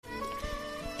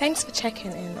Thanks for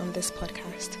checking in on this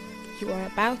podcast. You are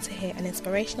about to hear an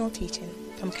inspirational teaching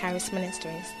from Charis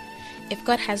Ministries. If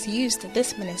God has used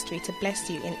this ministry to bless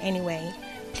you in any way,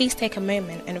 please take a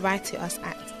moment and write to us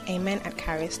at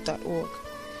amen@charis.org.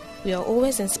 We are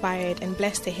always inspired and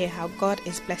blessed to hear how God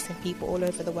is blessing people all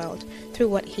over the world through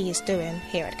what He is doing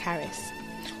here at Charis.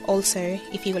 Also,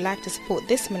 if you would like to support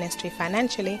this ministry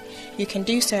financially, you can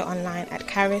do so online at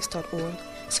charis.org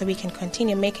so we can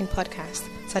continue making podcasts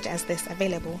such as this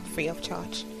available free of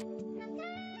charge.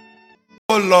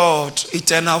 Oh Lord,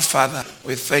 eternal Father,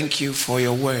 we thank you for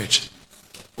your word.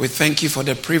 We thank you for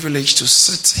the privilege to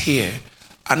sit here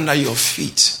under your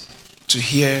feet to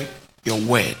hear your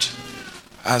word.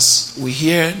 As we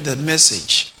hear the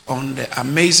message on the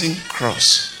amazing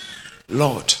cross,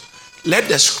 Lord, let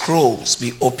the scrolls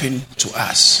be open to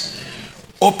us.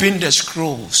 Open the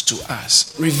scrolls to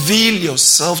us. Reveal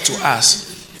yourself to us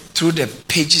through the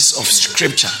pages of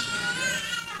Scripture.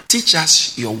 Teach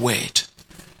us your word.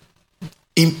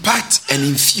 Impart and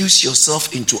infuse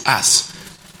yourself into us.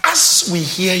 As we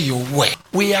hear your word,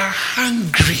 we are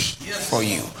hungry for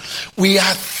you. We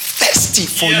are thirsty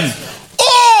for you.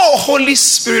 Oh, Holy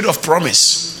Spirit of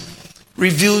promise,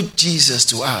 reveal Jesus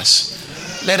to us.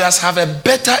 Let us have a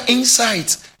better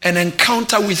insight and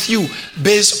encounter with you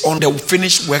based on the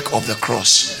finished work of the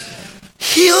cross.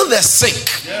 Heal the sick.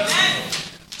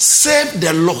 Save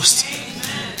the lost.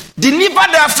 Deliver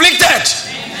the afflicted.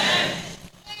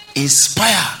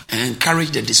 Inspire and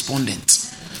encourage the despondent.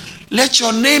 Let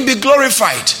your name be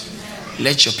glorified.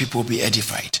 Let your people be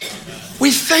edified.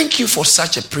 We thank you for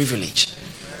such a privilege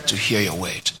to hear your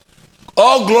word.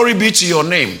 All glory be to your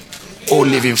name, O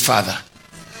living Father.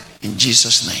 In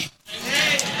Jesus' name.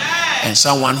 Amen. And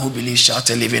someone who believes shout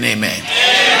a living amen.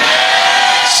 Amen.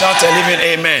 Shout a living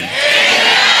amen. Amen.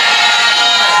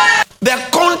 The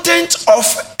content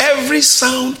of every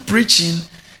sound preaching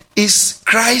is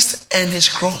Christ and his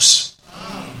cross.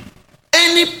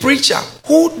 Any preacher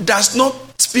who does not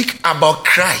speak about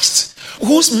Christ,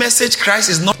 whose message Christ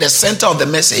is not the center of the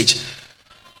message,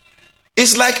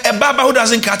 is like a barber who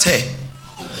doesn't cut hair.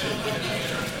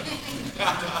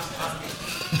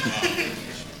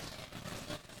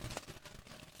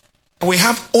 We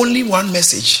have only one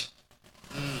message,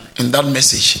 and that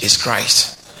message is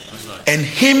Christ and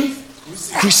him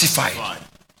crucified.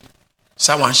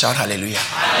 Someone shout hallelujah.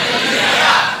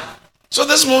 Hallelujah. So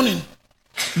this morning,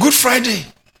 Good Friday,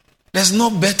 there's no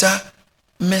better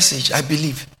message, I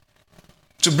believe,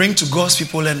 to bring to God's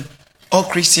people and all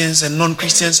Christians and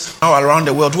non-Christians all around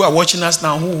the world who are watching us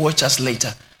now, who will watch us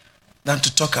later, than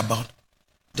to talk about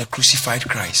the crucified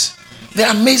Christ. The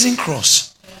amazing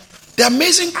cross. The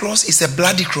amazing cross is a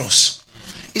bloody cross.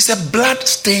 It's a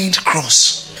blood-stained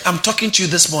cross. I'm talking to you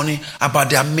this morning about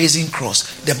the amazing cross.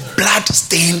 The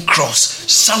blood-stained cross.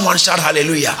 Someone shout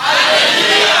hallelujah.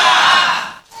 Hallelujah.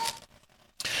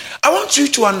 I want you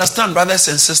to understand, brothers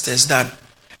and sisters, that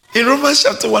in Romans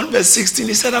chapter 1 verse 16,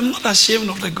 he said, I'm not ashamed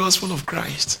of the gospel of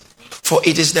Christ. For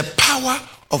it is the power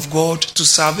of God to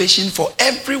salvation for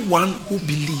everyone who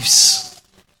believes.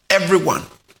 Everyone.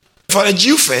 For the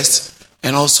Jew first,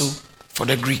 and also for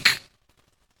the Greek.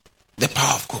 The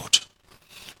power of God.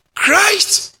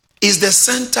 Christ is the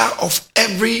center of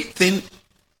everything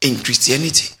in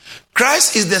Christianity.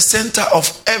 Christ is the center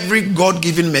of every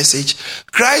God-given message.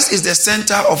 Christ is the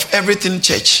center of everything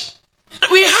church.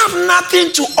 We have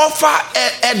nothing to offer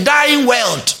a dying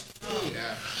world.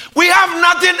 We have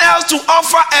nothing else to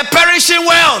offer a perishing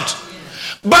world.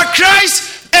 But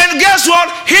Christ, and guess what?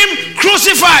 Him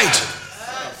crucified.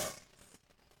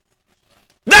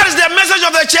 That is the message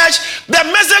of the church. The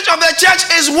message of the church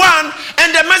is one,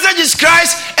 and the message is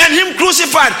Christ and him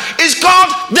crucified. It's called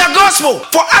the gospel.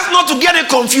 For us not to get it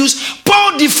confused,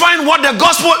 Paul defined what the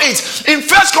gospel is. In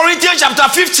 1 Corinthians chapter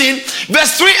 15,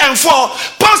 verse 3 and 4,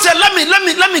 Paul said, let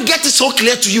me get it so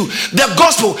clear to you. The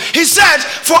gospel. He said,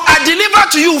 for I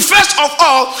delivered to you first of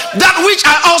all that which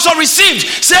I also received.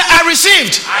 Say, I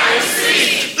received. I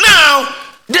received. Now,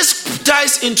 this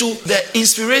ties into the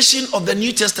inspiration of the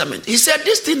New Testament. He said,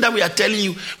 this thing that we are telling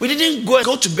you, we didn't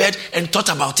go to bed and thought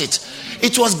about it.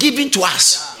 It was given to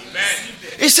us. Amen.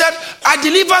 He said, I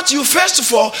delivered to you first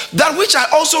of all that which I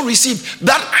also received,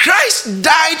 that Christ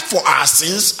died for our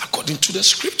sins according to the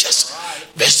scriptures.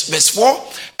 Verse 4,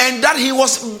 and that he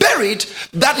was buried,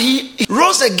 that he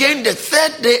rose again the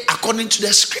third day according to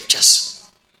the scriptures.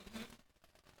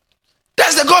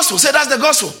 That's the gospel. Say, that's the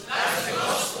gospel. That's the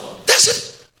gospel. That's it.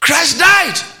 Christ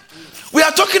died. We are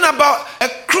talking about a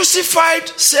crucified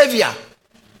Savior.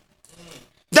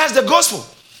 That's the gospel.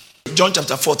 John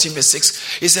chapter 14 verse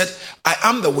 6. He said, I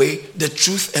am the way, the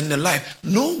truth, and the life.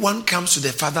 No one comes to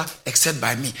the Father except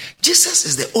by me. Jesus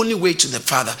is the only way to the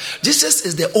Father. Jesus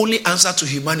is the only answer to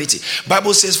humanity.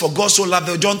 Bible says, for God so loved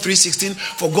the John 3:16,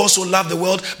 for God so loved the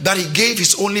world that he gave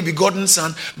his only begotten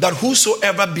Son, that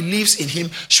whosoever believes in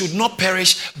him should not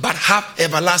perish but have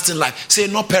everlasting life. Say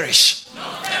not perish.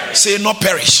 Not perish. Say not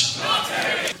perish. Not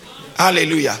perish.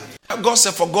 Hallelujah. God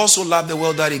said, for God so loved the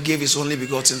world that he gave his only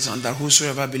begotten Son, that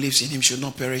whosoever believes in him should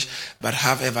not perish, but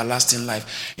have everlasting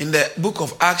life. In the book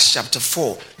of Acts chapter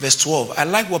 4, verse 12, I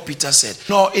like what Peter said.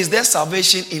 Nor is there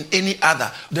salvation in any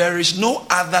other. There is no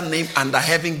other name under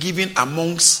heaven given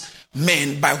amongst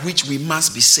men by which we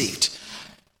must be saved.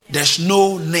 There's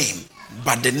no name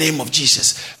but the name of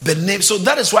Jesus. The name. So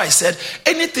that is why I said,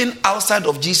 anything outside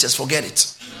of Jesus, forget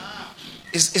it.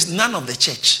 It's none of the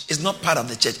church. It's not part of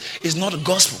the church. It's not the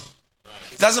gospel.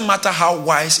 Doesn't matter how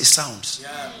wise it sounds.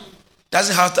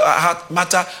 Doesn't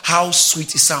matter how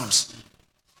sweet it sounds.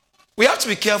 We have to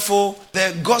be careful.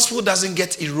 The gospel doesn't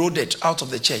get eroded out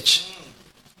of the church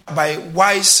by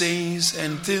wise sayings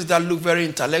and things that look very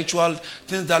intellectual,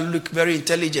 things that look very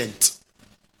intelligent.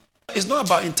 It's not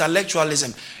about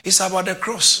intellectualism. It's about the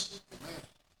cross.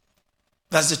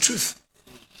 That's the truth.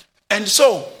 And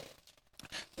so,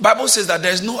 Bible says that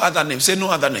there is no other name. Say no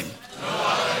other name.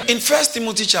 In 1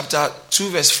 Timothy chapter 2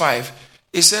 verse 5,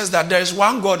 it says that there is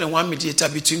one God and one mediator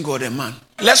between God and man.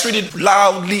 Let's read it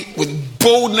loudly with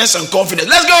boldness and confidence.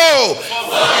 Let's go!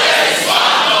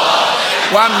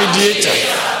 One mediator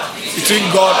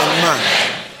between God and man.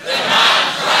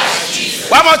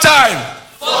 One more time.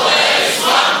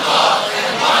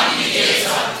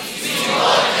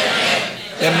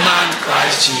 The man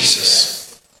Christ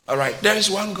Jesus. All right, there is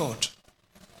one God.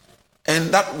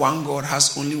 And that one God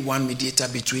has only one mediator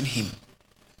between him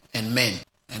and men.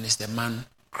 And it's the man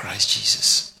Christ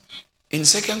Jesus. In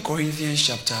 2 Corinthians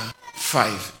chapter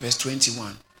 5 verse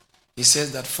 21, he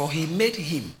says that for he made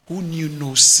him who knew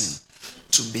no sin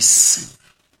to be sin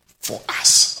for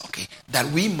us. Okay, that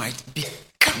we might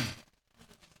become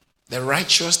the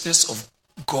righteousness of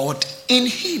God in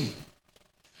him.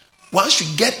 Once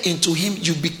you get into him,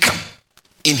 you become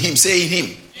in him. Say in him.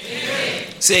 In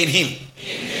him. Say in him. In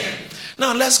him.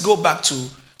 Now let's go back to,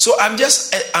 so I'm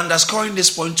just underscoring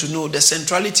this point to know the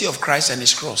centrality of Christ and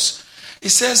his cross. It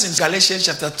says in Galatians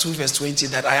chapter 2 verse 20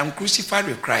 that I am crucified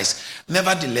with Christ.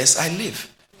 Nevertheless I live,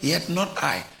 yet not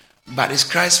I, but it's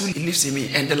Christ who lives in me.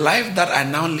 And the life that I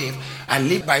now live, I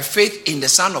live by faith in the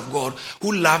Son of God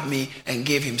who loved me and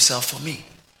gave himself for me.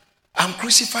 I'm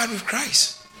crucified with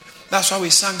Christ. That's why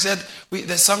we sang,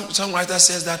 the songwriter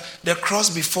says that the cross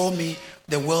before me,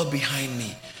 the world behind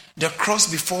me. The cross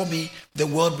before me, the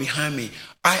world behind me.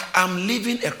 I am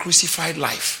living a crucified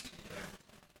life.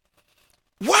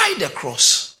 Why the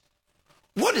cross?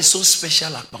 What is so special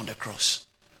about the cross?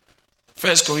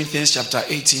 1 Corinthians chapter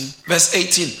 18, verse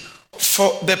 18.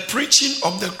 For the preaching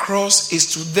of the cross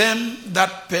is to them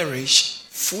that perish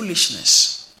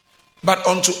foolishness. But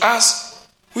unto us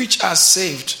which are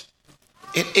saved,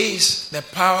 it is the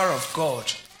power of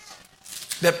God.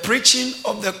 The preaching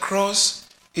of the cross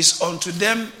is unto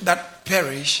them that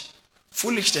perish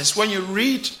foolishness. When you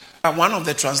read one of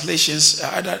the translations,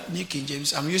 either New King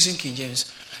James, I'm using King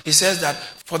James, it says that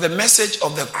for the message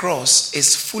of the cross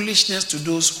is foolishness to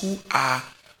those who are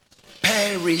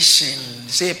perishing.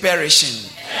 Say perishing.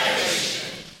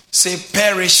 Perishing. Say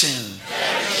perishing.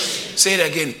 Perishing. Say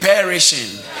it again,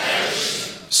 perishing.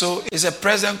 Perishing. So it's a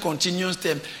present continuous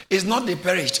term. It's not they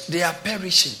perished, they are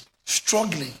perishing,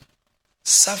 struggling,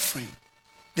 suffering.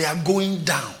 They are going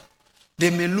down. They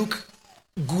may look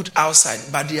good outside,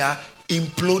 but they are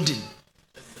imploding.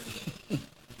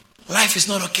 Life is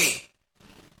not okay.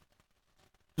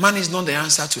 Money is not the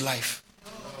answer to life.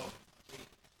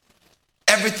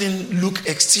 Everything look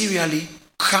exteriorly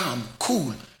calm,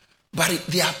 cool, but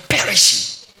they are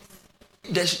perishing.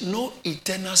 There's no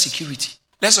eternal security.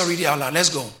 Let's all read it out loud. Let's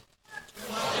go.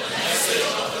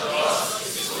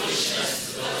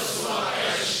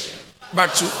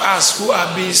 But to us who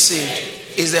are being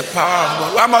saved is the power of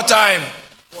God. One more time.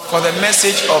 For the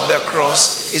message of the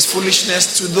cross is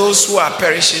foolishness to those who are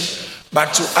perishing,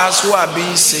 but to us who are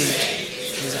being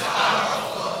saved is the power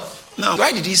of God. Now,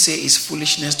 why did he say it's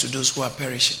foolishness to those who are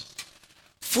perishing?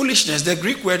 Foolishness, the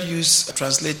Greek word used,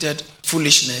 translated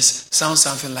foolishness, sounds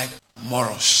something like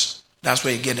moros. That's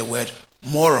where you get the word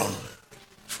moron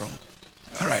from.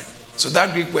 All right. So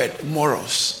that Greek word,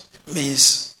 moros,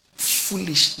 means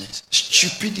foolishness,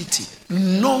 stupidity,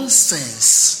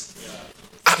 nonsense,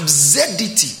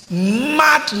 absurdity,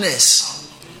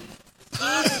 madness.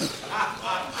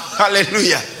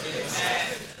 Hallelujah.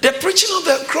 The preaching of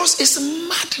the cross is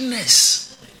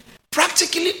madness.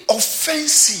 practically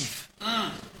offensive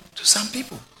to some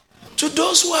people, to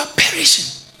those who are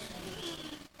perishing.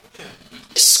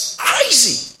 It's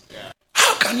crazy.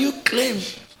 How can you claim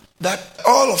that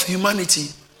all of humanity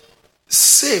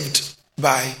saved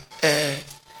by a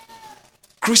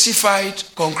crucified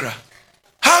conqueror?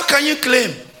 How can you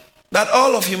claim that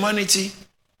all of humanity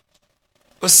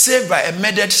was saved by a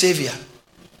murdered savior?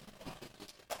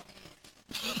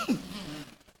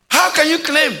 How can you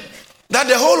claim that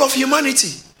the whole of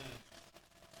humanity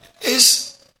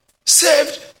is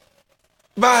saved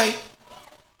by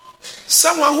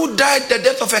someone who died the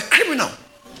death of a criminal?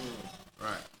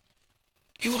 Right.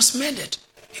 He was murdered.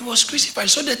 He was crucified.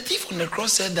 So the thief on the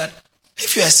cross said that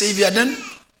if you are a savior, then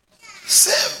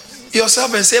save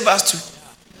yourself and save us too.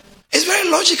 It's very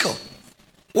logical.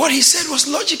 What he said was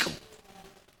logical.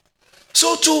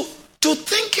 So to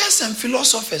thinkers and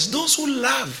philosophers, those who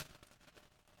love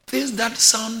things that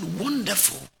sound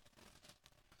wonderful,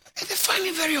 they find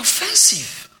it very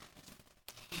offensive.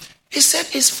 He said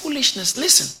it's foolishness.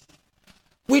 Listen,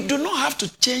 we do not have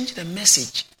to change the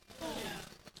message.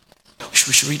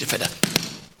 We should read it further.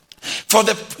 For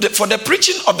the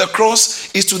preaching of the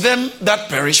cross is to them that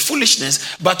perish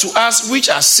foolishness, but to us which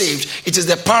are saved, it is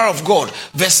the power of God.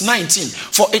 Verse 19.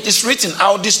 For it is written,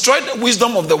 I will destroy the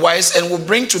wisdom of the wise and will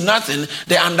bring to nothing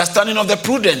the understanding of the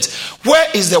prudent. Where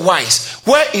is the wise?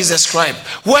 Where is the scribe?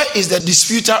 Where is the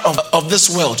disputer of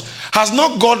this world? Has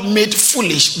not God made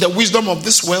foolish the wisdom of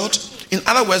this world? In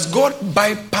other words, God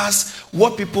bypassed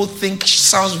what people think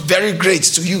sounds very great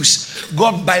to use.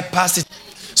 God bypassed it.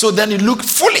 So then it looked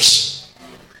foolish.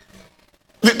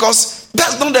 Because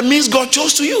that's not the means God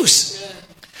chose to use.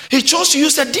 He chose to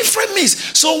use a different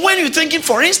means. So when you're thinking,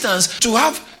 for instance, to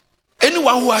have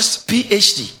anyone who has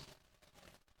PhD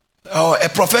or a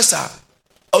professor,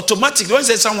 automatically, when you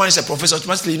say someone is a professor,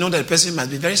 automatically you know that the person must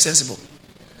be very sensible.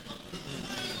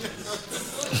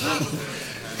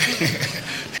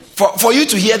 For you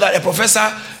to hear that a professor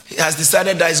has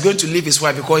decided that he's going to leave his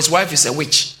wife because his wife is a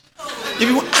witch. You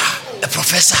people, a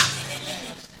professor.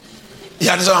 You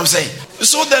understand what I'm saying?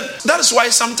 So then, that is why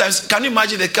sometimes, can you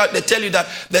imagine they tell you that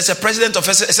there's a president of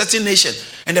a certain nation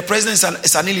and the president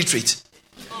is an illiterate?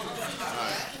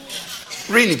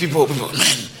 Really, people, man.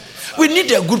 We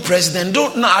need a good president.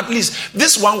 Don't know, at least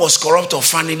this one was corrupt or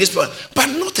funny, this one, but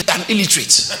not an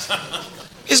illiterate.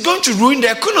 It's going to ruin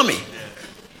the economy.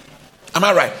 Am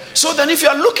I right? So then if you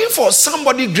are looking for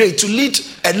somebody great to lead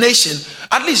a nation,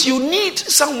 at least you need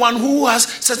someone who has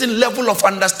certain level of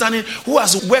understanding, who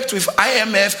has worked with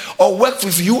IMF or worked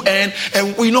with UN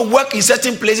and work in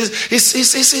certain places.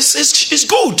 It's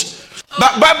good.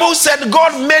 But Bible said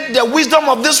God made the wisdom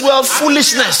of this world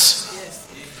foolishness.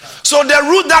 So the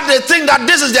route that they think that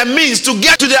this is the means to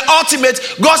get to the ultimate,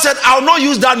 God said, I will not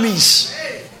use that means.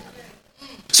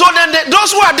 So then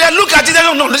those who are there look at it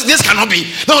and no, this cannot be.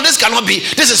 No, this cannot be.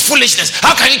 This is foolishness.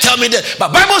 How can you tell me that?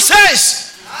 But Bible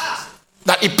says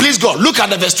that it pleased God. Look at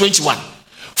the verse 21.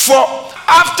 For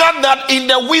after that, in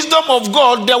the wisdom of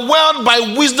God, the world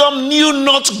by wisdom knew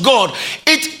not God.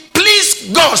 It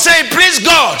pleased God. Say, please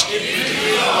God.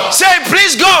 Say,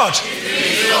 please God.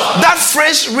 That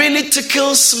phrase really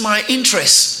tickles my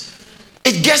interest.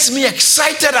 It gets me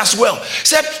excited as well.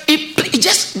 Except it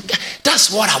just,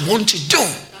 that's what I want to do.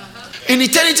 In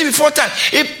eternity before time,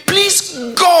 it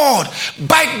pleased God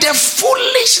by the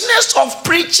foolishness of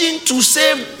preaching to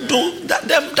save them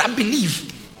that believe.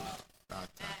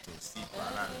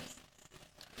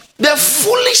 The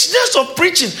foolishness of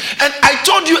preaching. And I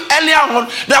told you earlier on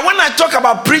that when I talk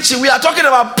about preaching, we are talking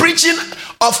about preaching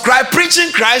of Christ,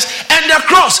 preaching Christ and the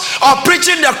cross, or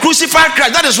preaching the crucified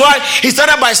Christ. That is why he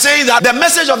started by saying that the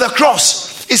message of the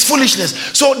cross is foolishness.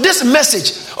 So this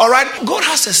message, all right, God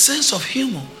has a sense of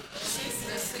humor.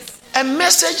 A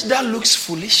message that looks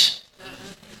foolish,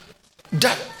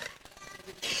 that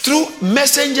through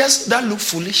messengers that look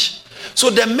foolish. So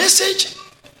the message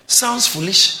sounds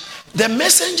foolish. The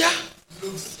messenger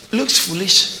looks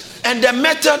foolish. And the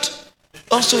method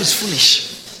also is foolish.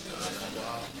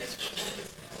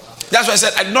 That's why I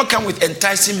said I did not come with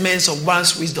enticing means of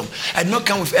one's wisdom. I did not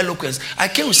come with eloquence. I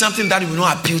came with something that will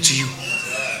not appeal to you.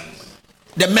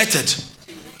 The method.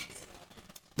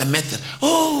 The method.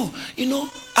 Oh,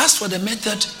 as for the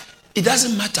method, it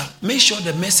doesn't matter. Make sure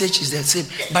the message is the same.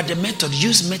 But the method,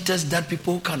 use methods that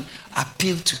people can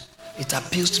appeal to. It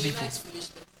appeals to people.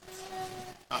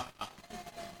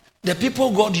 The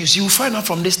people God used, you will find out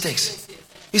from this text.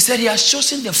 He said he has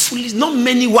chosen the foolish, not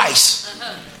many wise.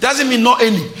 Doesn't mean not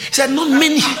any. He said not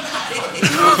many.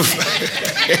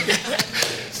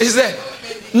 He said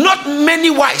not many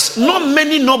wise, not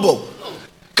many noble.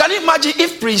 Can you imagine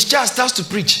if Prince Charles starts to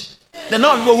preach? the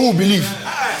number of people who will believe.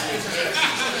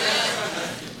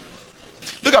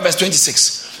 Look at verse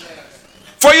 26.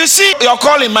 For you see your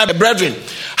calling, my brethren,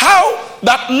 how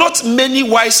that not many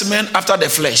wise men after the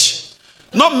flesh,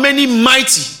 not many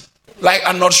mighty like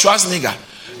Arnold Schwarzenegger,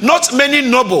 not many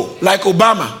noble like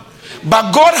Obama,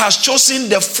 but God has chosen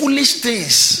the foolish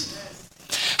things.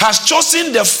 Has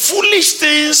chosen the foolish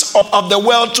things of the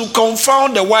world to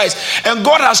confound the wise. And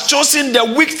God has chosen the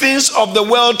weak things of the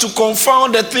world to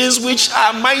confound the things which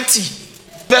are mighty.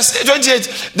 Verse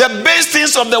 28, the base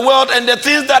things of the world and the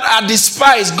things that are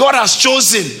despised, God has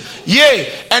chosen.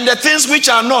 Yea, and the things which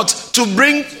are not, to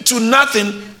bring to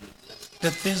nothing the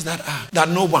things that are, that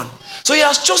no one. So he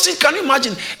has chosen, can you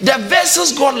imagine, the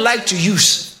vessels God likes to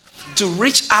use to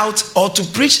reach out or to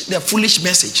preach the foolish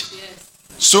message.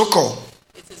 So-called.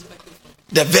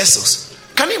 The vessels.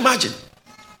 Can you imagine?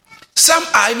 Some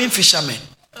are even fishermen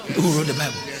who wrote the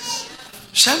Bible.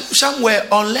 Some were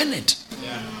unlearned.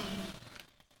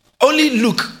 Only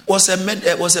Luke was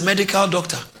a medical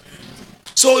doctor.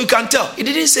 So you can tell. He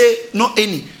didn't say not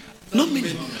any. Not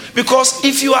many. Because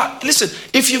if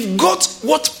you've got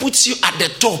what puts you at the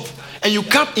top and you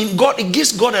come in God, it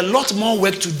gives God a lot more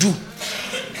work to do.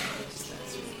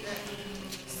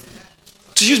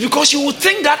 To use, because you would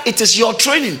think that it is your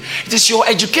training, it is your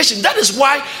education. That is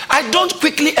why I don't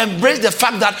quickly embrace the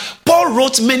fact that Paul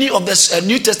wrote many of the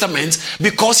New Testaments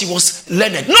because he was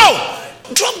learned. No!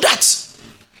 Drop that.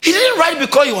 He didn't write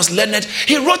because he was learned.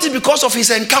 He wrote it because of his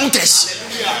encounters.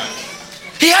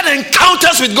 He had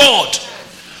encounters with God.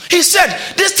 He said,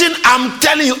 this thing I'm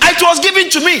telling you, it was given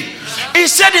to me. He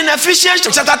said in Ephesians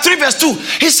chapter 3 verse 2,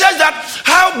 he says that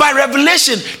how by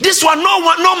revelation, this one no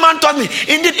man taught me.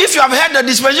 Indeed, if you have heard the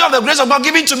dispensation of the grace of God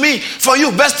given to me for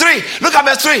you, verse 3, look at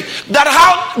verse 3, that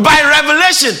how by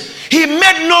revelation he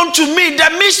made known to me the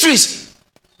mysteries.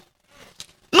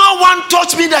 No one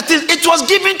taught me that it was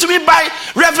given to me by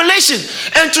revelation.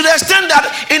 And to the extent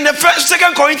that in the 2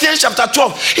 Corinthians chapter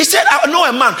 12, he said, I know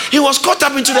a man, he was caught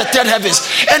up into the third heavens.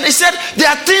 And he said,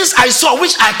 there are things I saw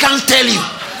which I can't tell you.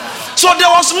 So there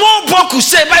was more Paul could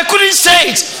say, but I couldn't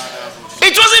say it.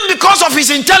 It wasn't because of his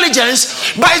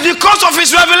intelligence, but it's because of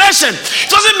his revelation.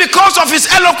 It wasn't because of his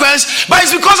eloquence, but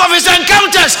it's because of his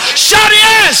encounters. Shout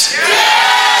yes!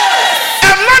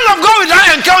 A man of God without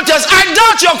encounters, I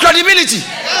doubt your credibility.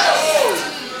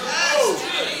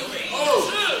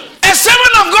 A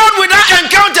servant of God without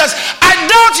encounters, I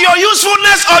doubt your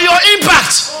usefulness or your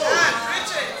impact.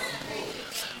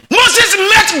 Moses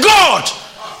met God.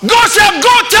 God said,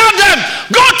 go tell them,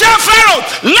 go tell Pharaoh,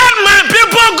 let my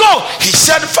people go. He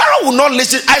said, Pharaoh will not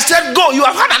listen. I said, go, you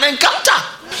have had an encounter.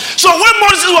 So when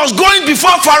Moses was going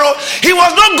before Pharaoh, he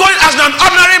was not going as an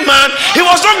ordinary man. He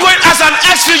was not going as an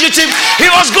ex-fugitive.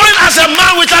 He was going as a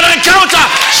man with an encounter.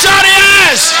 Shout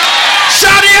yes!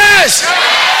 Shout yes!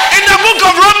 In the book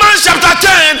of Romans chapter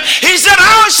 10, he said,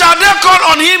 how shall they call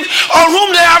on him on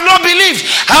whom they have not believed?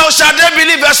 How shall they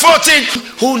believe? Verse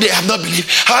 14, whom they have not believed.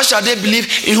 How shall they believe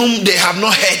in whom they have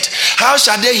not heard? How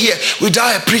shall they hear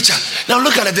without a preacher? Now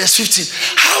look at verse 15.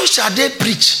 How shall they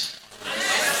preach?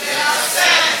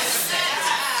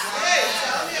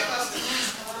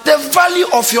 The value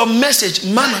of your message,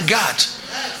 man of God,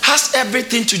 has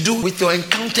everything to do with your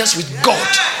encounters with God.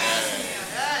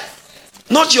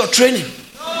 Not your training.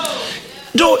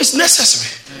 Though it's necessary.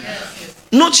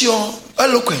 Not your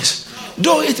eloquence.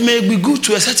 Though it may be good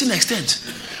to a certain extent.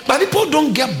 But people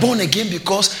don't get born again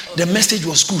because the message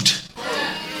was good.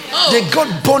 They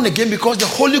got born again because the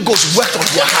Holy Ghost worked on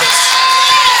their hearts.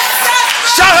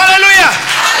 Shout hallelujah!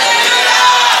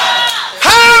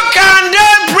 How can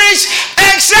they preach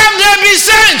except they be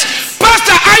sent?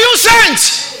 Pastor, are you sent?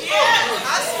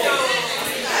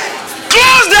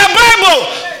 Close the Bible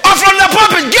or from the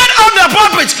pulpit. Get off the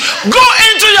pulpit. Go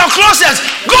into your closet.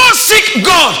 Go seek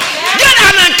God. Get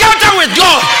an encounter with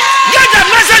God. Get a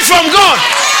message from God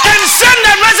and send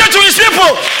that message to his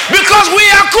people, because we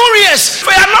are curious. We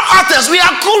are not authors. We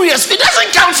are curious. It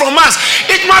doesn't come from us.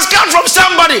 It must come from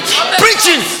somebody.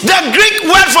 Preaching, the Greek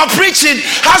word for preaching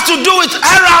has to do with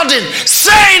heralding,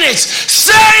 saying it.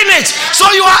 So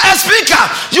you are a speaker.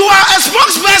 You are a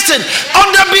spokesperson on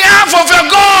the behalf of your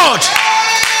God.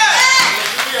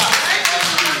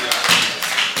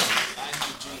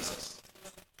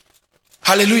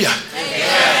 Hallelujah.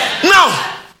 Now,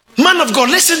 man of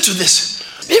God, listen to this.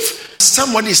 If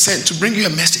somebody is sent to bring you a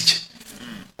message,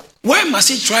 why must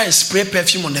he try and spray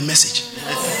perfume on the message?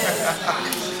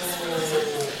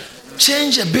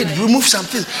 Change a bit, remove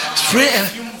something, spray.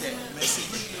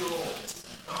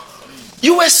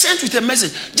 You were sent with a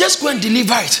message. Just go and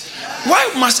deliver it.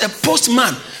 Why must a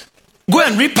postman go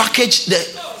and repackage the...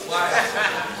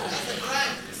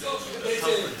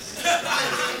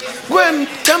 go and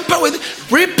tamper with it.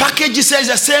 Repackage it, says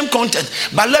the same content.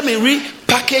 But let me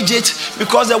repackage it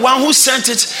because the one who sent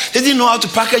it, he didn't know how to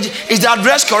package it. Is the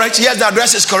address correct? Yes, the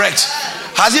address is correct.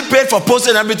 Has he paid for post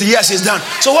and everything? Yes, it's done.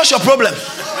 So what's your problem?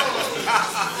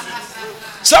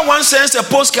 Someone sends a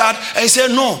postcard and he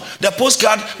says, no, the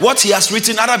postcard, what he has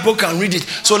written, other people can read it.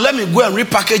 So let me go and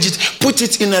repackage it, put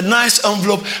it in a nice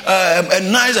envelope,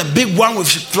 a big one with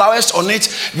flowers on it,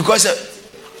 because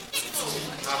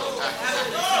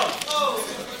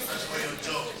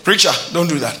preacher, don't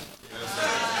do that.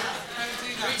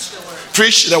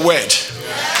 Preach the word.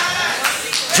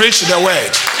 Preach the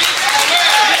word.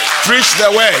 Preach the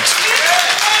word.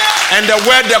 And the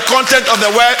word, the content of the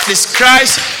word is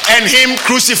Christ and him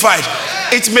crucified.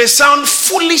 It may sound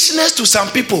foolishness to some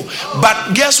people,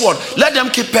 but guess what? Let them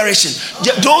keep perishing.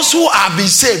 Those who have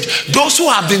been saved, those who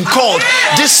have been called,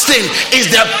 this thing is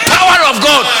the power of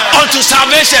God unto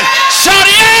salvation. Shout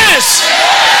yes!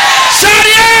 Shout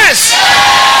yes!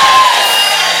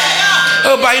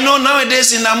 Oh, but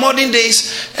nowadays in our modern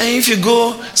days, and if you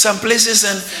go some places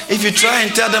and if you try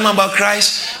and tell them about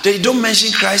Christ, they don't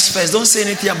mention Christ first. Don't say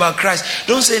anything about Christ.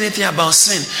 Don't say anything about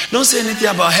sin. Don't say anything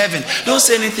about heaven. Don't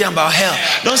say anything about hell.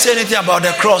 Don't say anything about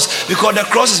the cross, because the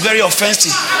cross is very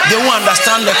offensive. They won't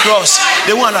understand the cross.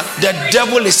 The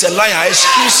devil is a liar.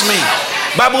 Excuse me.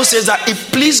 Bible says that it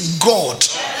pleased God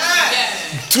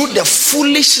through the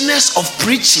foolishness of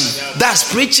preaching,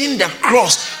 that's preaching the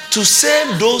cross, to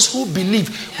save those who believe.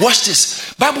 Watch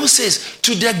this. Bible says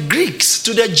to the Greeks,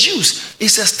 to the Jews,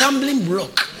 it's a stumbling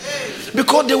block,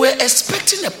 because they were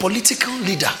expecting a political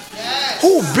leader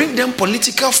who would bring them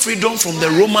political freedom from the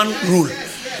Roman rule.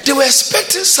 They were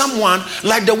expecting someone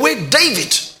like the way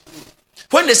David,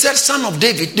 when they said son of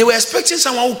David, they were expecting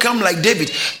someone who come like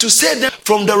David to save them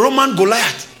from the Roman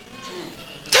Goliath.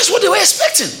 That's what they were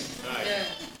expecting.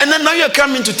 And then now you're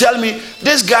coming to tell me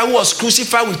this guy was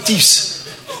crucified with thieves.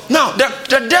 Now,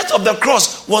 the death of the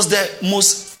cross was the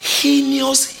most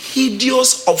heinous,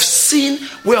 hideous, obscene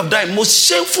way of dying, most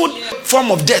shameful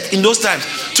form of death in those times.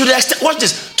 To the extent, watch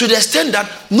this, to the extent that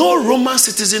no Roman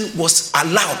citizen was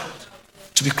allowed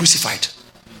to be crucified.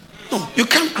 No, you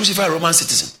can't crucify a Roman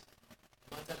citizen,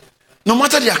 no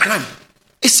matter their crime.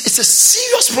 It's a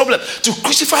serious problem to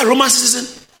crucify a Roman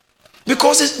citizen,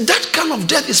 because that kind of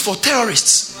death is for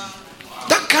terrorists.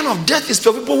 That kind of death is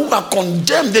for people who are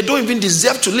condemned. They don't even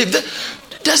deserve to live.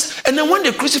 And then when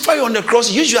they crucify you on the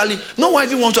cross, usually no one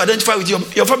even wants to identify with you.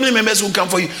 Your family members will come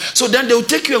for you. So then they will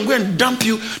take you and go and dump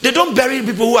you. They don't bury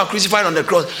people who are crucified on the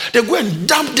cross. They go and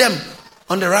dump them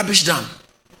on the rubbish dump.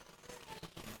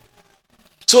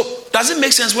 So does it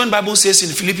make sense when the Bible says in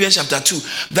Philippians chapter 2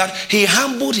 that he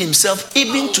humbled himself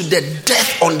even to the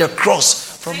death on the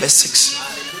cross, from verse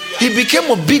 6? He became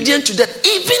obedient to death.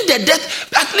 Even the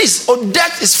death, at least,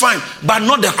 death is fine, but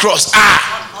not the cross.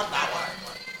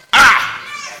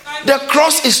 The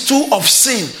cross is too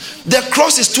obscene. The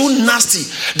cross is too nasty.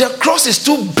 The cross is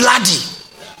too bloody.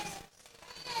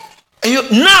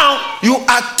 And now you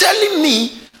are telling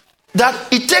me that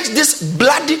it takes this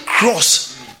bloody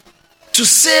cross to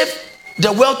save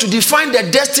the world, to define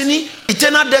the destiny,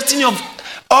 eternal destiny of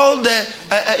all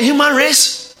the human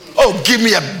race? Oh, give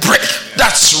me a break.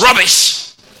 That's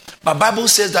rubbish. But Bible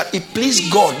says that it pleased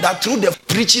God that through the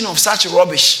preaching of such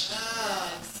rubbish.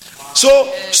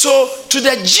 So to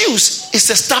the Jews, it's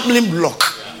a stumbling block.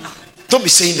 Don't be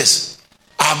saying this.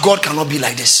 Our God cannot be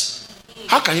like this.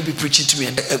 How can you be preaching to me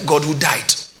a God who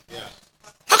died?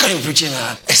 How can you be preaching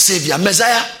a savior,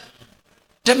 Messiah?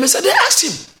 The Messiah, they asked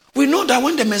him. We know that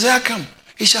when the Messiah comes,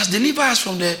 he shall deliver us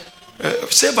from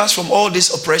save us from all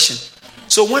this oppression.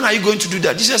 So when are you going to do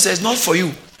that? Jesus says, not for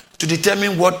you to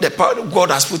determine what the power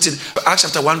God has put in. Acts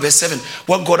chapter 1 verse 7,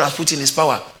 what God has put in his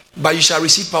power. But you shall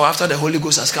receive power after the Holy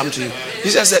Ghost has come to you.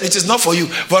 Jesus said, it is not for you.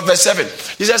 But verse 7,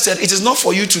 Jesus said, it is not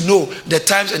for you to know the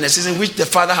times and the season which the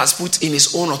Father has put in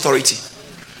his own authority.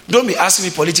 Don't be asking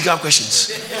me political questions.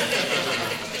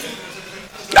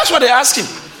 That's what they asked him.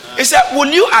 He said, will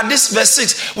you at this, verse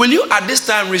 6, will you at this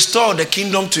time restore the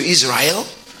kingdom to Israel?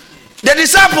 The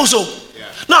disciples,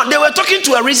 now they were talking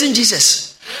to a risen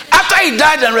Jesus. After he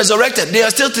died and resurrected, they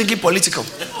are still thinking political.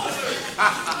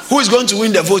 Who is going to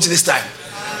win the vote this time?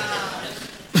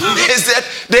 They said,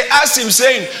 they asked him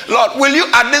saying, Lord, will you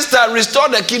at this time restore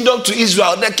the kingdom to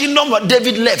Israel? The kingdom that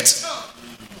David left.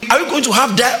 Are you going to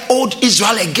have that old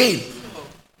Israel again?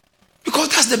 Because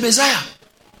that's the Messiah.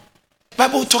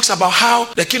 Bible talks about how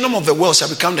the kingdom of the world shall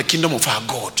become the kingdom of our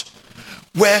God,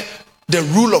 where the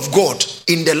rule of God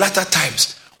in the latter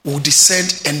times will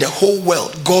descend and the whole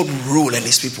world, God will rule and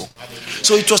his people.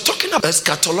 So it was talking about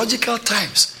eschatological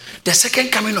times, the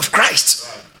second coming of Christ.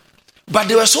 But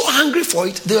they were so hungry for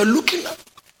it, they were looking up.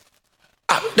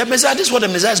 The Messiah, this is what the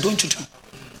Messiah is going to do.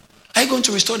 Are you going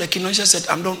to restore the kingdom? He said,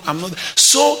 I'm not.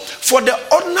 So, for the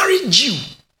ordinary Jew,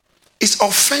 it's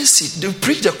offensive. They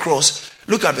preach the cross.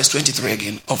 Look at verse 23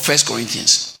 again of 1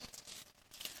 Corinthians.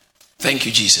 Thank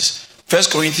you, Jesus. 1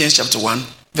 Corinthians chapter 1,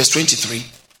 verse 23.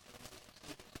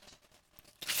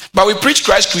 But we preach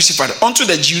Christ crucified. Unto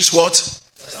the Jews, what?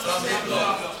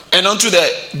 And unto the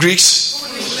Greeks.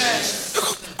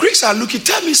 Greeks are looking.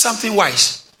 Tell me something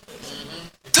wise.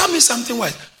 Tell me something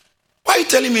wise. Why are you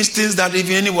telling me things that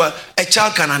even anyone, a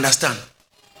child can understand?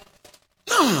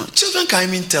 No. Children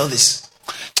can't even tell this.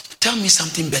 Tell me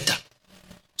something better.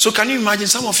 So can you imagine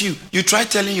some of you, you try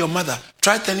telling your mother,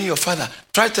 try telling your father,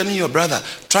 try telling your brother,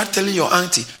 try telling your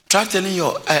auntie, try telling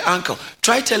your uncle,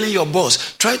 try telling your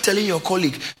boss, try telling your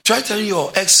colleague, try telling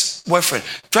your ex-boyfriend,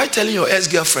 try telling your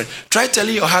ex-girlfriend, try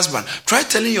telling your husband, try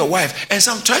telling your wife, and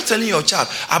some try telling your child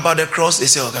about the cross. They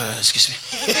say, oh God, excuse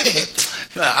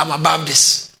me, I'm above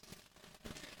this.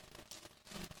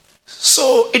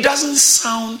 So it doesn't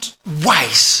sound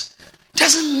wise. It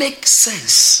doesn't make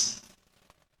sense.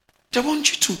 They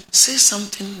want you to say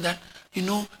something that,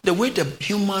 the way the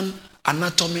human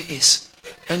anatomy is.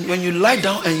 And when you lie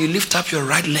down and you lift up your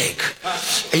right leg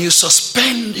and you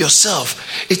suspend yourself,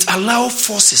 it allows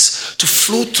forces to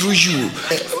flow through you.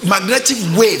 Magnetic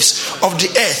waves of the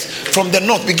earth from the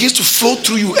north begins to flow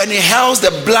through you and it helps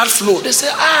the blood flow. They say,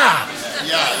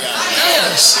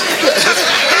 yes.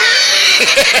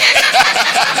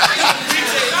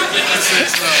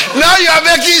 Now you are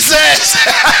making sense.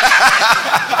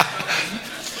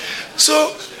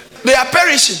 So they are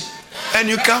perishing. And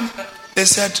you come, they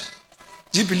said,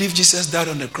 do you believe Jesus died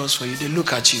on the cross for you? They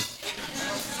look at you.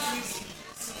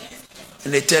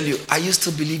 And they tell you, are you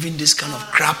still believing this kind of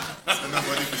crap?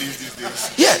 Nobody believes these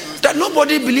days. Yeah, that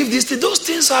nobody believes these things. Those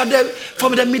things are there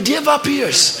from the medieval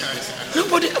periods.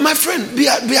 Nobody, my friend, be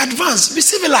advanced, be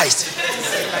civilized.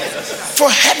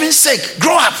 For heaven's sake,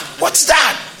 grow up. What's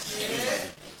that?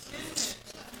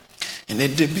 And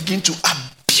then they begin to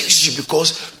abuse you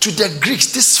because to the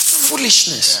Greeks, this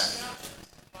foolishness.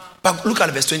 But look at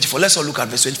verse 24. Let's all look at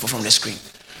verse 24 from the screen.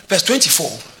 Verse 24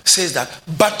 says that,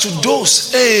 but to those,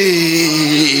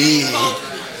 see.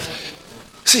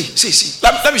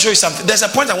 Let me show you something. There's a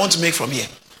point I want to make from here.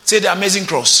 Say the amazing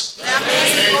cross. The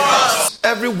amazing cross.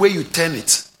 Every way you turn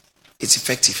it, it's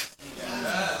effective.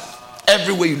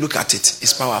 Every way you look at it,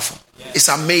 it's powerful. It's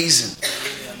amazing.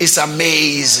 It's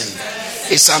amazing.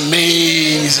 It's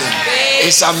amazing.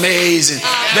 It's amazing.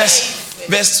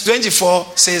 Verse 24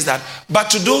 says that, but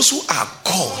to those who are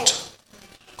called,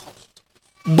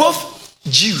 both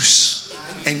Jews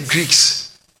and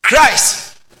Greeks,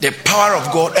 Christ, the power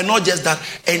of God, and not just that,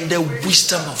 and the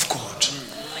wisdom of God.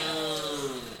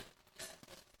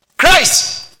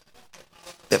 Christ,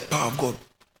 the power of God,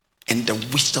 and the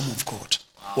wisdom of God.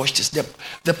 Watch this.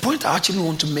 The point I actually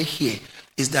want to make here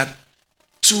is that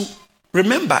to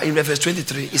remember in verse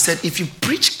 23, it said, if you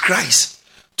preach Christ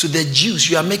to the Jews,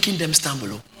 you are making them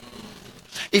stumble.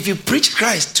 If you preach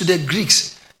Christ to the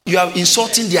Greeks, you are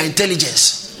insulting their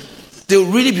intelligence. They will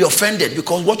really be offended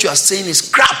because what you are saying is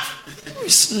crap.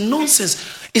 It's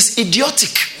nonsense. It's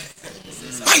idiotic.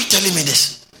 Why are you telling me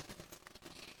this?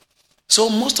 So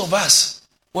most of us,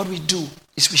 what we do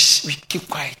is we keep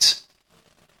quiet.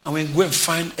 And we go and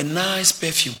find a nice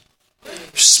perfume.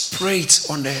 Spray it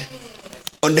on the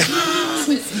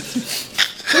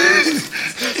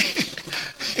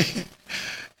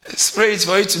spray it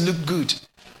for it to look good.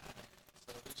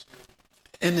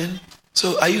 And then,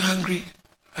 so are you hungry?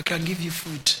 I can give you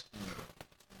food.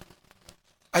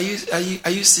 Are you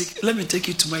sick? Let me take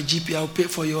you to my GP. I'll pay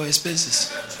for your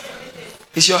expenses.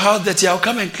 Is your house dirty? I'll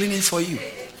come and clean it for you.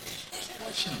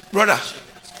 Brother,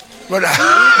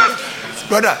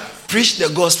 preach the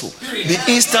gospel. Be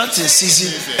instant in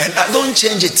season and don't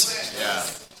change it.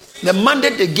 The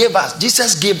mandate they gave us,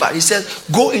 Jesus gave us. He said,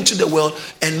 go into the world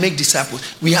and make disciples.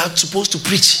 We are supposed to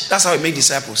preach. That's how we make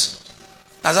disciples.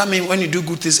 Does that mean when you do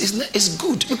good things, it's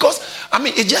good? Because,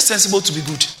 it's just sensible to be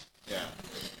good. Yeah.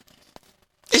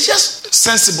 It's just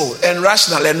sensible and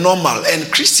rational and normal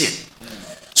and Christian.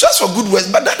 So that's for good works,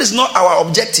 but that is not our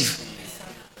objective.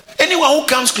 Anyone who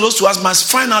comes close to us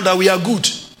must find out that we are good.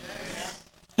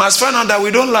 Must find out that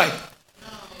we don't lie.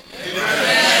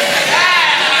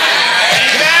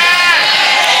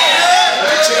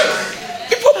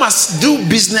 People must do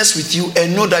business with you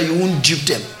and know that you won't dupe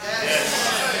them.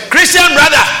 Christian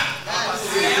brother,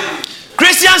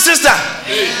 Christian sister,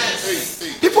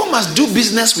 people must do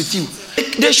business with you.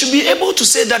 They should be able to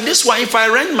say that this one, if I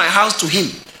rent my house to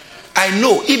him, I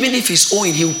know even if he's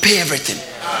owing, he will pay everything.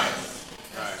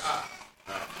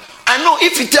 know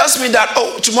if he tells me that,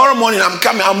 oh, tomorrow morning I'm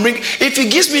coming, if he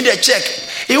gives me the check,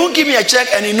 he won't give me a check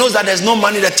and he knows that there's no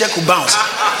money, the check will bounce.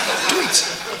 Do it.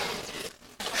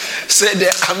 Say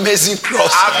the amazing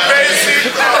cross.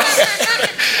 Amazing cross.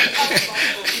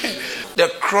 The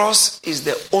cross is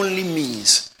the only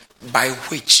means by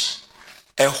which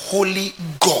a holy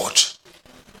God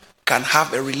can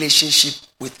have a relationship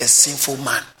with a sinful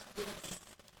man.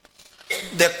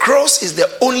 The cross is the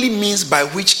only means by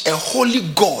which a holy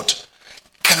God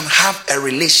can have a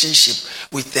relationship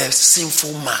with a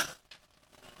sinful man.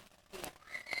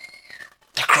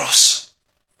 The cross.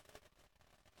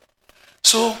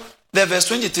 So, the verse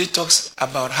 23 talks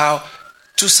about how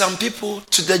to some people,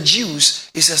 to the Jews,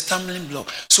 it's a stumbling block.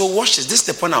 So watch this. This is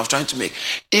the point I was trying to make.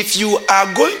 If you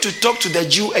are going to talk to the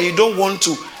Jew and you don't want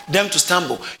them to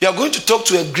stumble, you are going to talk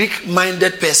to a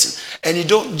Greek-minded person, and you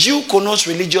don't. Jew connotes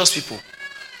religious people.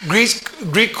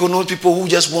 Greek connotes people who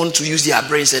just want to use their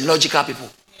brains and logical people.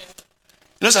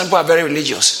 You know, some people are very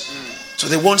religious, so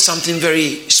they want something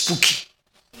very spooky.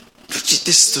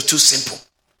 This is too simple.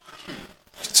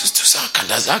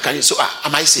 How can you? So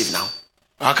am I saved now?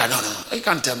 No, you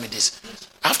can't tell me this.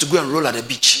 I have to go and roll at the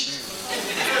beach.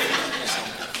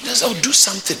 I'll do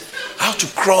something. I have to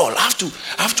crawl. I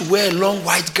have to wear a long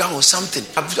white gown or something.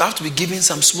 I have to be given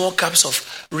some small cups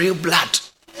of real blood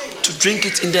to drink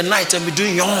it in the night and be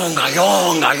doing younger.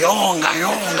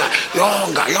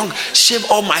 Shave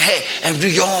all my hair and do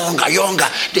younger.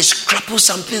 They scrapple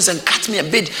some things and cut me a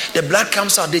bit. The blood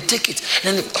comes out. They take it.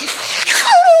 And then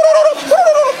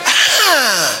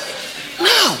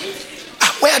now,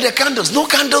 where are the candles? No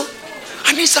candle.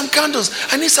 I need some candles.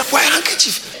 I need some white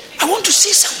handkerchief. I want to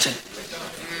see something.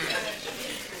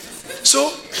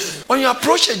 So, when you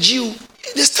approach a Jew,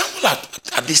 they stumble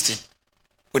at this thing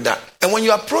with that. And when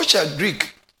you approach a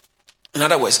Greek, in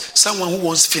other words, someone who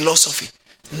wants philosophy,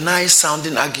 nice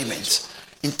sounding arguments,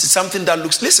 into something that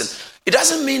looks, listen, it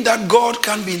doesn't mean that God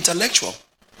can be intellectual.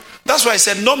 That's why I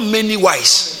said, not many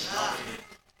wise.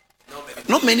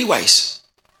 Not many wise.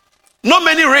 Not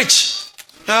many rich.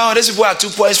 No, these people are too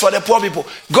poor. It's for the poor people.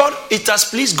 God, it has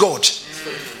pleased God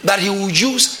that he will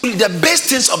use the best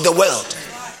things of the world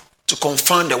to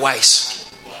confound the wise.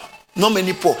 Not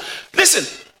many poor. Listen,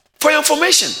 for your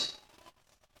information,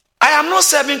 I am not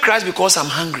serving Christ because I'm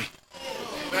hungry.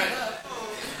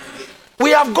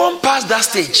 We have gone past that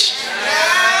stage.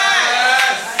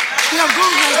 We have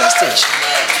gone past that stage.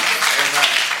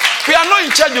 We are not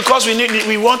in church because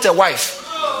we want a wife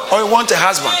or we want a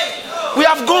husband. We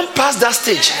have gone past that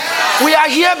stage. We are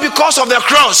here because of the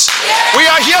cross. We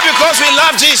are here because we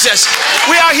love Jesus.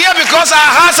 We are here because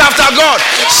our hearts after God.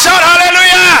 Shout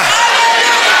hallelujah.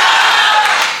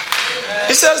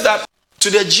 It says that to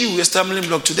the Jew, a stumbling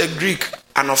block, to the Greek,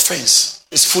 an offense.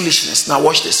 It's foolishness. Now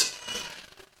watch this.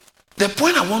 The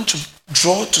point I want to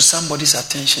draw to somebody's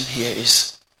attention here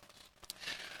is,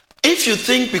 if you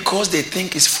think because they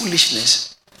think it's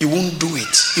foolishness, you won't do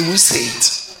it. You won't say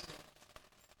it.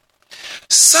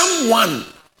 Someone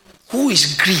who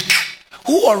is Greek,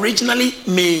 who originally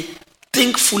may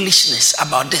think foolishness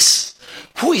about this,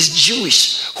 who is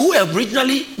Jewish, who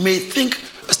originally may think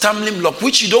stumbling block,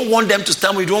 which you don't want them to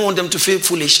stumble, you don't want them to feel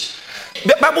foolish.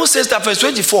 The Bible says that verse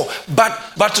 24,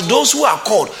 but to those who are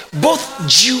called, both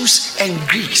Jews and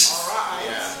Greeks.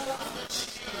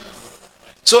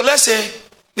 So let's say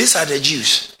these are the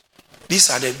Jews, these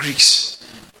are the Greeks,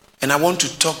 and I want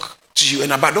to talk to you,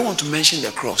 but I don't want to mention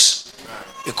the cross.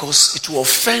 Because it will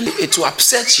offend, it will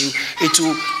upset you, it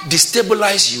will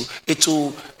destabilize you, it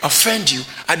will offend you.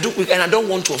 I don't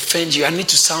want to offend you. I need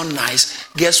to sound nice.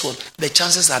 Guess what? The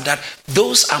chances are that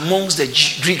those amongst the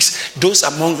Greeks, those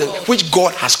among the which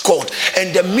God has called,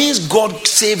 and the means God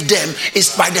saved them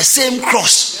is by the same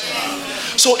cross.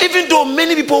 So even though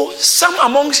many people, some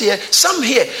amongst here, some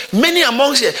here, many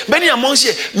amongst here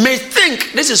may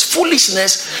think this is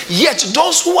foolishness, yet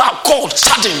those who are called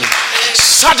suddenly,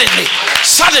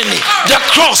 the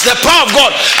cross, the power of God.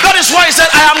 That is why he said,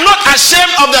 I am not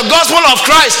ashamed of the gospel of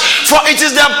Christ, for it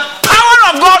is the power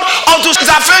of God unto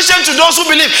salvation to those who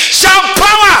believe. Shout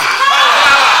power!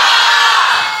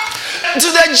 To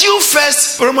the Jew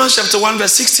first, Romans chapter 1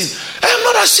 verse 16. I am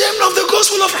not ashamed of the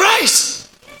gospel of Christ.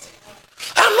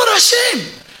 I am not ashamed.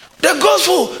 The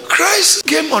gospel, Christ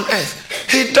came on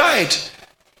earth. He died.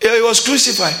 He was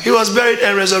crucified. He was buried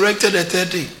and resurrected the third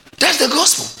day. That's the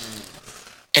gospel.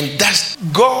 And that's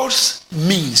God's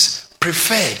means,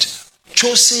 preferred,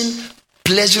 chosen,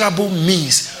 pleasurable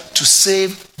means to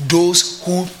save those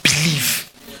who believe.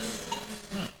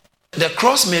 The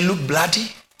cross may look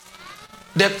bloody.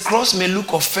 The cross may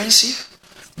look offensive.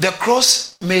 The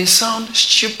cross may sound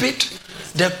stupid.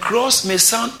 The cross may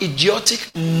sound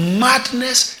idiotic,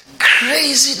 madness,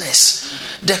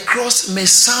 craziness. The cross may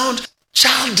sound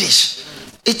childish.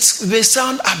 It may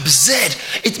sound absurd.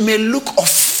 It may look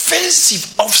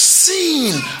offensive,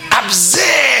 obscene,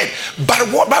 absurd. But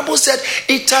what Bible said,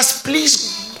 it has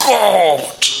pleased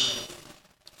God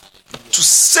to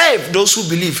save those who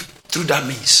believe through that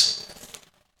means.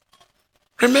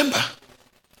 Remember,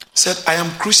 said, I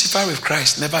am crucified with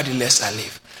Christ, nevertheless I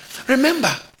live. Remember,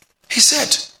 he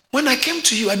said, when I came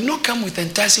to you, I did not come with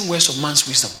enticing words of man's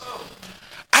wisdom.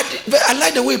 I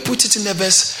like the way he put it in the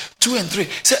verse 2 and 3.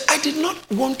 He said, I did not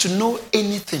want to know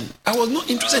anything. I was not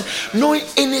interested in knowing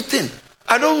anything.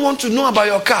 I don't want to know about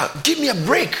your car. Give me a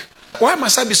break. Why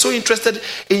must I be so interested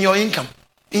in your income,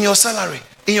 in your salary,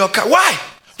 in your car? Why?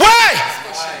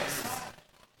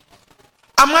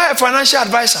 Am I a financial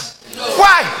advisor? No.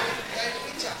 Why?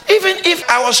 Even if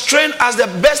I was trained as the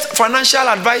best financial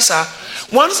advisor,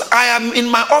 once I am in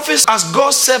my office as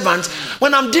God's servant,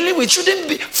 when I'm dealing with, shouldn't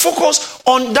be focused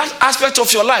on that aspect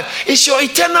of your life. It's your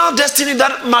eternal destiny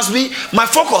that must be my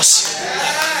focus.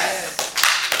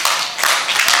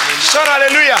 Shout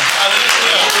hallelujah.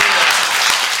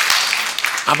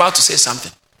 I'm about to say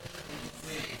something.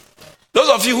 Those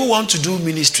of you who want to do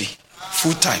ministry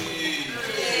full time,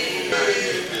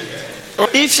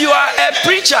 if you are a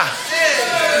preacher,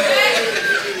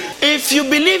 if you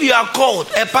believe you are called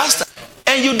a pastor,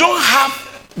 and you don't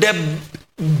have the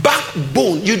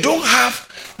backbone, you don't have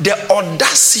the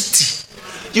audacity,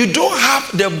 you don't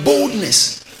have the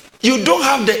boldness, you don't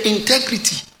have the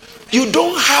integrity, you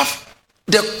don't have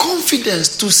the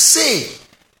confidence to say,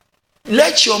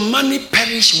 let your money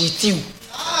perish with you,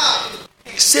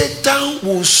 Satan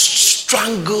will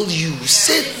strangle you.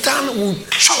 Satan will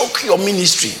choke your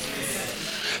ministry.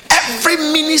 Every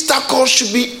minister called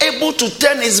should be able to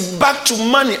turn his back to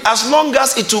money as long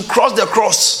as it will cross the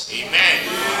cross. Amen.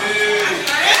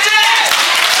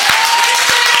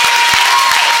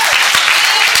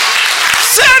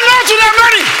 Say no to the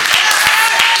money.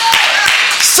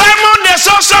 Simon the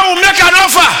sorcerer will make an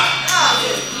offer.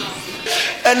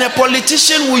 And a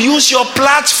politician will use your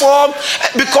platform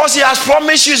because he has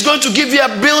promised you he's going to give you a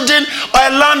building or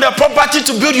a land, a property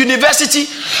to build university.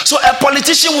 So a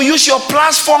politician will use your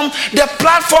platform, the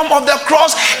platform of the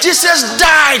cross. Jesus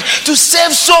died to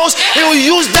save souls. He will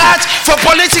use that for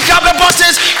political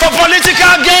purposes, for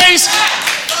political gains.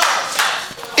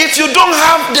 If you don't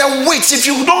have the wits, if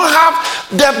you don't have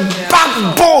the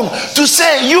backbone to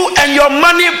say you and your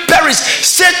money perish,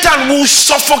 Satan will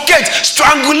suffocate,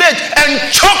 strangulate, and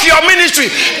choke your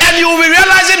ministry. And you will be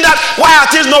realizing that why are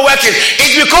things not working?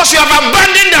 It's because you have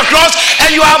abandoned the cross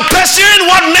and you are pursuing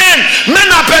what men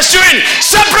are pursuing.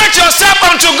 Separate yourself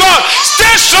unto God.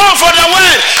 Stay strong for the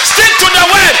word. Stick to the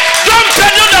word. Don't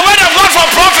peddle the word of God for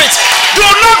profit. Do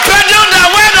not peddle the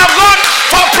word of God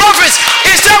for profit.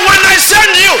 He said, when I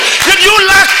send you, did you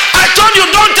lack? I told you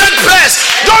don't take pay,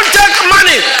 don't take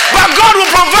money, but God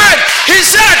will provide. He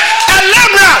said, a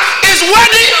laborer is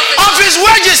worthy of his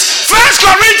wages. 1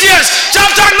 Corinthians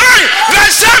chapter 9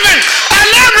 verse 7. A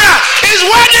laborer is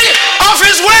worthy of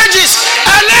his wages.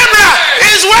 A laborer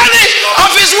is worthy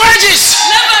of his wages.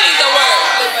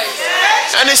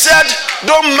 And he said,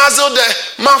 don't muzzle the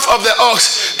mouth of the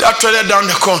ox that treaded down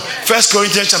the corn. 1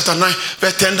 Corinthians chapter 9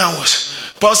 verse 10 downwards.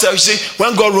 Paul said, you see,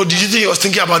 when God wrote, did you think he was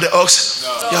thinking about the ox?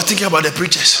 No. You're thinking about the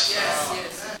preachers.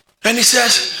 Yes. And he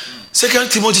says, 2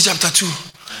 Timothy chapter 2,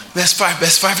 verse 5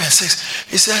 and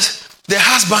 6. He says, the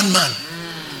husbandman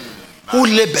who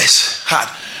labors hard,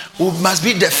 who must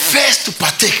be the first to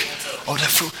partake of the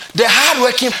fruit. The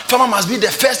hard-working farmer must be the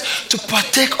first to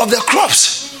partake of the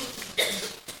crops.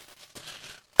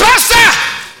 Pastor,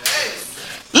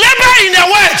 labor in the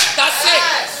word. That's it.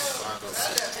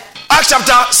 Acts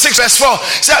chapter 6 verse 4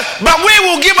 says, but we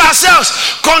will give ourselves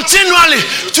continually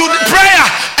to the prayer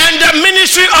and the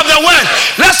ministry of the word.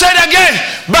 Let's say it again.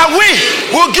 But we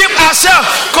will give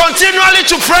ourselves continually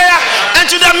to prayer and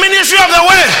to the ministry of the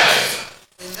word.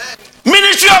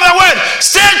 Ministry of the word.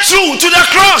 Stay true to the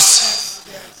cross.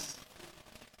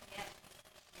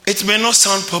 It may not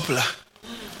sound popular,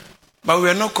 but we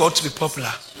are not called to be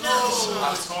popular.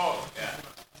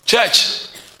 Church,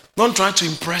 don't try to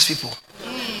impress people.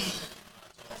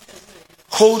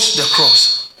 Hold the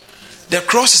cross. The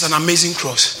cross is an amazing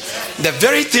cross. The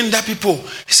very thing that people,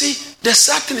 you see, the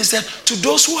sad thing is that to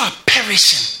those who are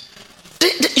perishing,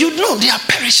 you know they are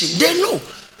perishing. They know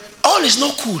all is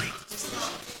not cool.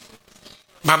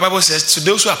 My Bible says to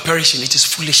those who are perishing, it is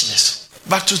foolishness.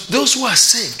 But to those who are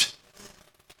saved,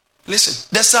 listen,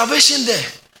 the salvation there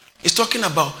is talking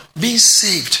about being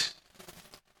saved.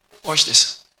 Watch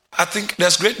this. I think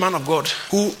there's a great man of God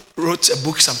who wrote a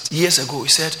book some years ago. He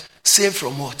said, "Saved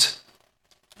from what?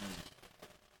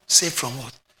 Saved from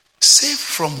what? Saved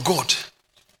from God.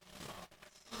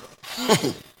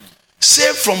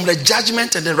 Saved from the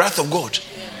judgment and the wrath of God.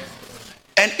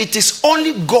 And it is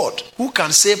only God who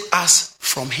can save us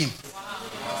from him."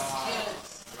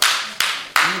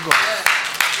 Only God.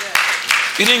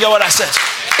 You didn't get what I said?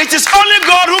 It is only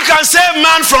God who can save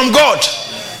man from God.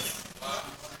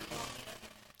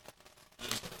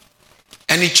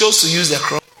 And he chose to use the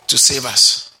cross to save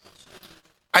us.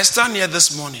 I stand here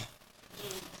this morning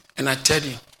and I tell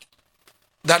you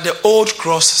that the old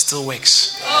cross still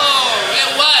works.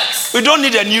 It works. We don't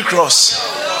need a new cross.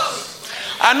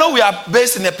 I know we are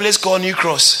based in a place called New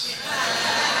Cross,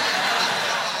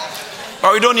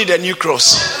 but we don't need a new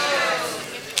cross.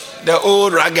 The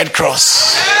old rugged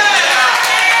cross.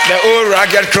 The old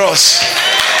rugged cross.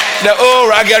 The old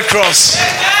rugged cross.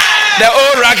 The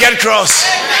old rugged cross.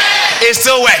 It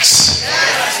still works.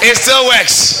 It still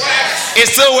works. It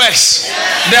still works.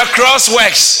 The cross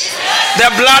works. The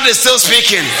blood is still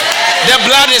speaking. The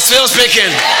blood is still speaking.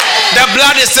 The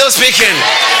blood is still speaking.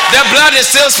 The blood is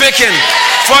still speaking.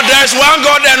 For there is one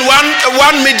God and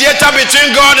one mediator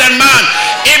between God and man,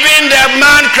 even the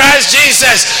man Christ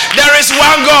Jesus. There is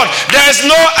one God. There is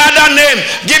no other name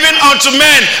given unto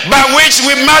men by which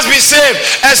we must be saved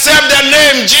except the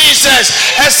name Jesus.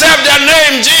 Except the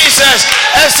name Jesus.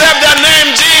 Except the name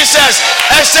Jesus.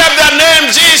 Except the name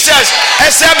Jesus.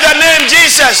 Except the name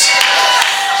Jesus.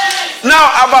 Now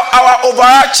about our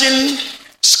overarching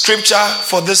scripture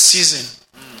for this season.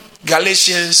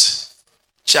 Galatians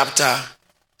chapter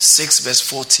 6 verse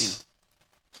 14.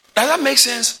 Does that make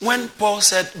sense? When Paul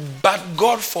said, "But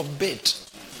God forbid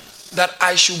that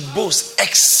I should boast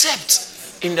except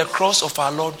in the cross of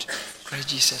our Lord Christ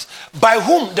Jesus, by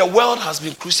whom the world has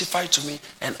been crucified to me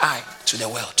and I to the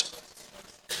world."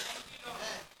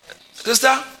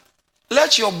 Sister,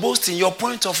 let your boasting, your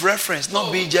point of reference,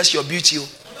 not be just your beauty.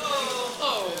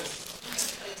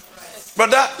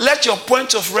 Brother, let your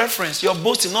point of reference, your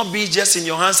boasting, not be just in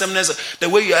your handsomeness, the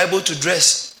way you are able to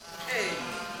dress,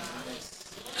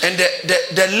 and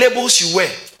the labels you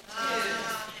wear.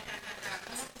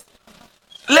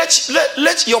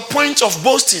 Let your point of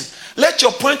boasting, let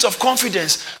your point of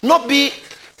confidence not be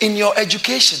in your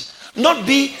education, not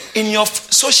be in your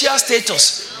social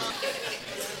status.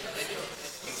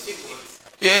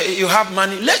 You have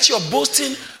money. Let your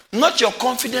boasting, not your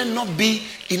confidence, not be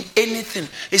in anything.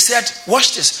 He said,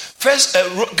 watch this. First,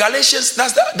 Galatians,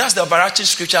 that's the overarching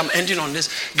scripture. I'm ending on this.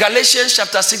 Galatians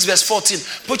chapter 6 verse 14.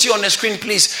 Put you on the screen,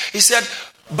 please. He said,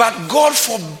 "But God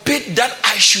forbid that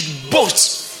I should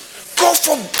boast." God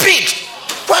forbid.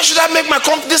 Why should I make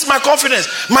this my confidence?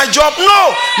 My job?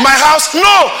 No. My house?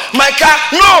 No. My car?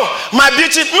 No. My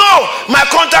beauty? No. My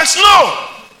contacts? No.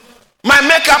 My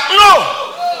makeup? No.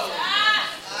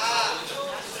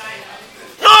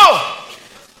 No.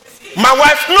 My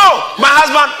wife? No. My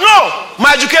husband? No.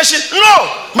 My education? No.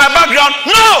 My background?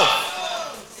 No.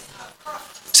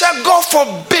 Say, God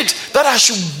forbid that I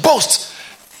should boast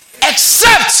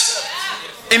except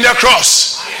in the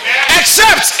cross.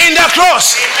 Except in the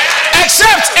cross.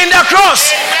 Except in the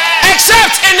cross.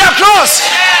 Except in the cross.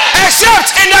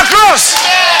 Except in the cross.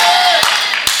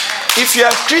 If you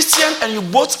are a Christian and you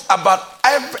boast about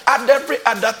every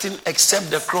other thing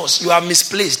except the cross, you are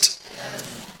misplaced.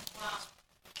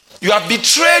 You have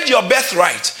betrayed your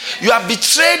birthright. You have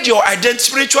betrayed your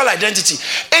spiritual identity.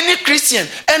 Any Christian,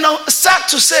 and I'm sad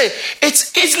to say,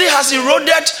 it easily has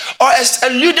eroded or has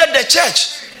eluded the church.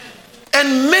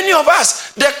 And many of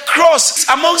us, the cross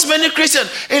amongst many Christians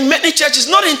in many churches,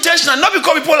 not intentional, not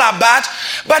because people are bad,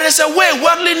 but there's a way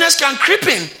worldliness can creep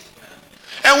in.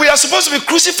 And we are supposed to be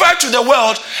crucified to the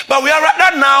world, but we are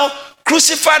right now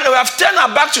crucified. We have turned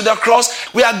our back to the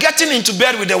cross. We are getting into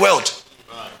bed with the world.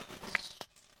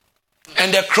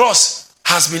 And the cross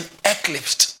has been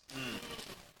eclipsed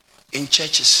in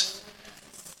churches.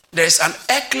 There is an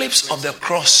eclipse of the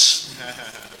cross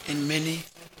in many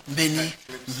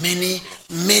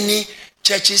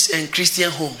churches and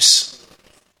Christian homes.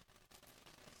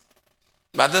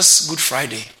 But this Good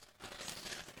Friday,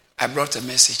 I brought a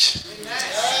message.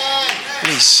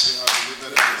 Please,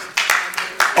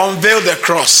 unveil the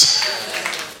cross.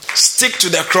 Stick to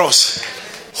the cross.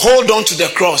 Hold on to the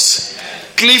cross.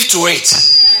 Cleave to it.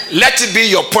 Let it be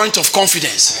your point of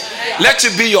confidence. Let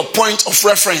it be your point of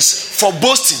reference for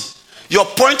boasting. Your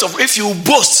point of, if you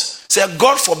boast, say,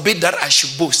 God forbid that I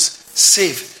should boast,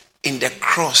 save in the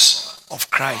cross of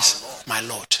Christ, my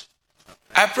Lord.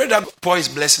 I pray that God pour his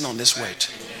blessing on this word.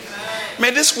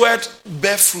 May this word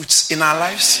bear fruits in our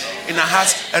lives, in our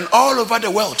hearts, and all over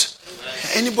the world.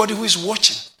 Anybody who is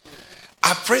watching,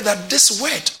 I pray that this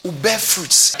word will bear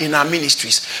fruits in our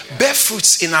ministries, bear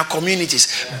fruits in our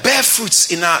communities, bear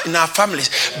fruits in our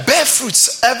families, bear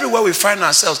fruits everywhere we find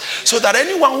ourselves, so that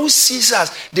anyone who sees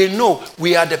us, they know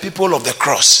we are the people of the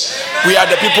cross. We are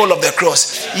the people of the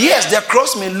cross. Yes, the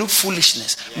cross may look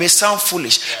foolishness, may sound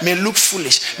foolish, may look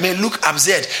foolish, may look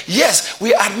absurd. Yes,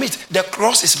 we admit the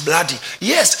cross is bloody.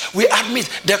 Yes, we admit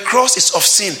the cross is of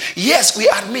sin. Yes, we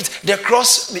admit the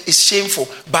cross is shameful,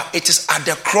 but it is at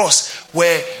the cross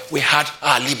where we had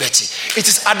our liberty. It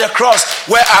is at the cross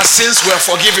where our sins were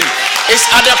forgiven. It's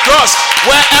at the cross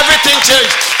where everything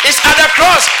changed. It's at the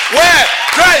cross where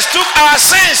Christ took our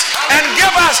sins and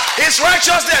gave us his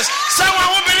righteousness. Someone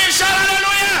who believes, shout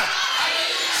hallelujah!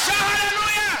 Shout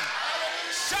hallelujah!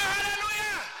 Shout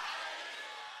hallelujah!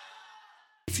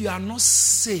 If you are not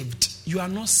saved, you are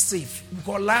not safe,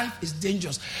 because life is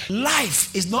dangerous.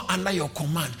 Life is not under your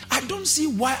command. I don't see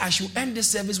why I should end this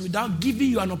service without giving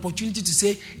you an opportunity to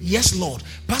say, yes, Lord,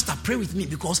 Pastor, pray with me,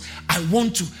 because I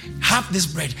want to have this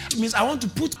bread. It means I want to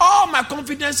put all my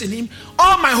confidence in him,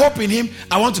 all my hope in him.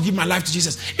 I want to give my life to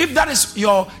Jesus. If that is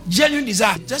your genuine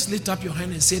desire, just lift up your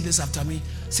hand and say this after me.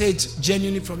 Say it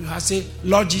genuinely from your heart. Say,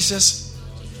 Lord Jesus,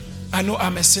 I know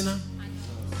I'm a sinner.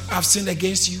 I've sinned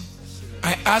against you.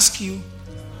 I ask you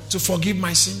to forgive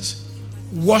my sins.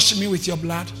 Wash me with your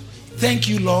blood. Thank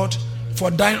you, Lord, for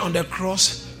dying on the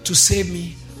cross to save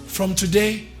me. From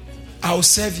today, I will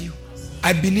serve you.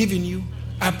 I believe in you.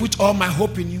 I put all my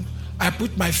hope in you. I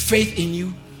put my faith in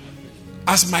you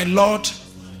as my Lord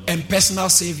and personal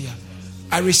Savior.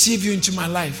 I receive you into my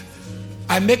life.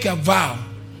 I make a vow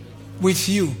with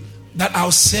you that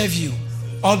I'll serve you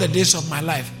all the days of my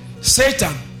life.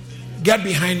 Satan, get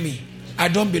behind me. I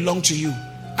don't belong to you.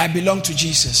 I belong to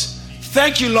Jesus.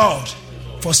 Thank you, Lord,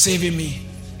 for saving me.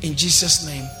 In Jesus'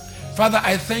 name. Father,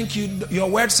 I thank you. Your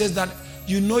word says that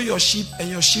you know your sheep and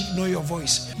your sheep know your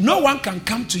voice. No one can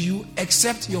come to you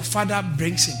except your Father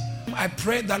brings him. I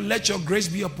pray that let your grace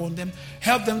be upon them.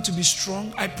 Help them to be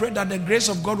strong. I pray that the grace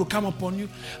of God will come upon you.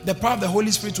 The power of the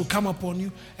Holy Spirit will come upon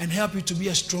you and help you to be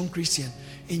a strong Christian.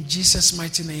 In Jesus'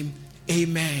 mighty name,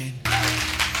 amen.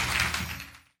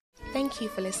 Thank you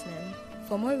for listening.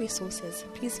 For more resources,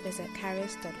 please visit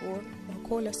charis.org or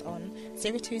call us on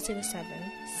 0207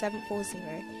 740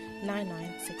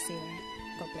 9960.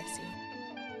 God bless you.